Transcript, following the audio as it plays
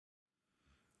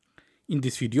In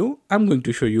this video, I'm going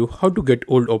to show you how to get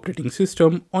old operating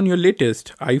system on your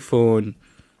latest iPhone.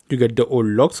 You get the old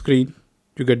lock screen,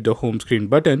 you get the home screen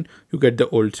button, you get the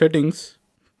old settings,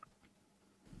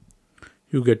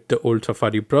 you get the old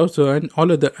Safari browser and all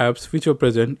other apps which are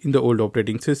present in the old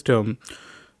operating system.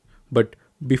 But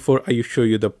before I show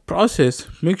you the process,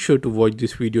 make sure to watch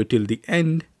this video till the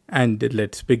end and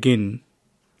let's begin.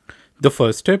 The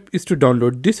first step is to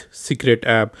download this secret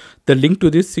app. The link to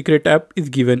this secret app is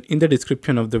given in the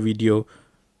description of the video.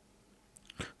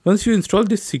 Once you install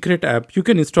this secret app, you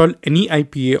can install any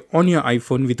IPA on your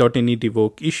iPhone without any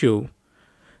revoke issue.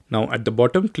 Now at the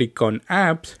bottom, click on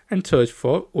apps and search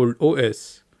for old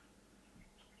OS.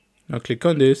 Now click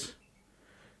on this,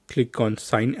 click on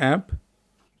sign app,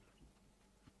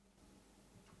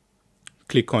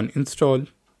 click on install.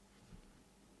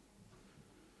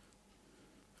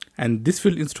 And this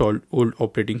will install old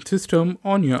operating system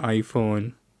on your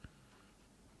iPhone.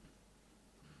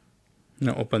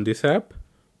 Now open this app.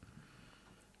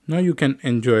 Now you can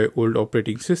enjoy old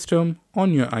operating system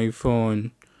on your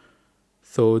iPhone.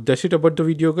 So that's it about the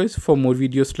video guys. For more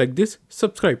videos like this,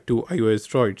 subscribe to iOS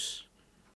Droids.